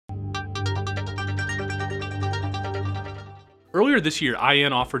Earlier this year,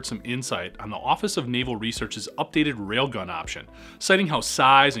 IEN offered some insight on the Office of Naval Research's updated railgun option, citing how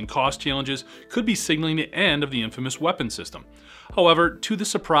size and cost challenges could be signaling the end of the infamous weapon system. However, to the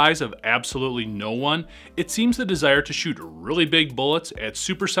surprise of absolutely no one, it seems the desire to shoot really big bullets at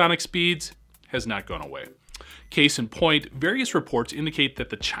supersonic speeds has not gone away. Case in point, various reports indicate that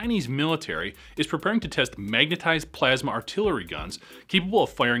the Chinese military is preparing to test magnetized plasma artillery guns capable of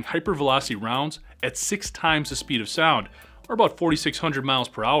firing hypervelocity rounds at 6 times the speed of sound, or about 4,600 miles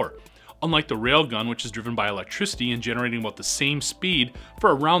per hour. Unlike the railgun, which is driven by electricity and generating about the same speed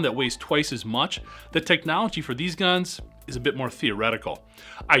for a round that weighs twice as much, the technology for these guns is a bit more theoretical.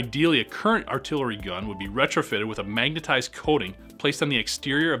 Ideally, a current artillery gun would be retrofitted with a magnetized coating placed on the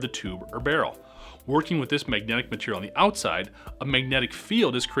exterior of the tube or barrel. Working with this magnetic material on the outside, a magnetic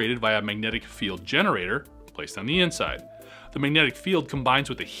field is created via a magnetic field generator placed on the inside. The magnetic field combines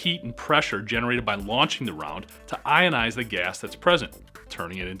with the heat and pressure generated by launching the round to ionize the gas that's present,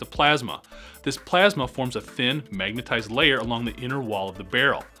 turning it into plasma. This plasma forms a thin, magnetized layer along the inner wall of the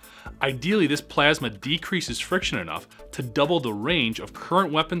barrel. Ideally, this plasma decreases friction enough to double the range of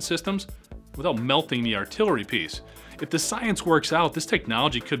current weapon systems without melting the artillery piece. If the science works out, this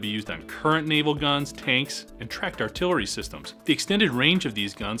technology could be used on current naval guns, tanks, and tracked artillery systems. The extended range of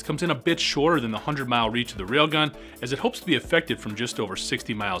these guns comes in a bit shorter than the 100-mile reach of the railgun, as it hopes to be effective from just over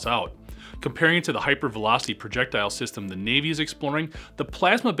 60 miles out. Comparing it to the hypervelocity projectile system the Navy is exploring, the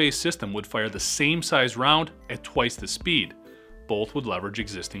plasma-based system would fire the same size round at twice the speed. Both would leverage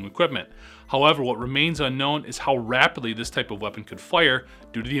existing equipment. However, what remains unknown is how rapidly this type of weapon could fire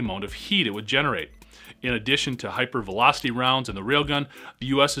due to the amount of heat it would generate. In addition to hypervelocity rounds and the railgun, the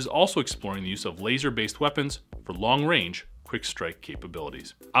US is also exploring the use of laser-based weapons for long-range, quick-strike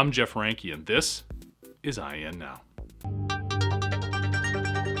capabilities. I'm Jeff Ranke, and this is IEN Now.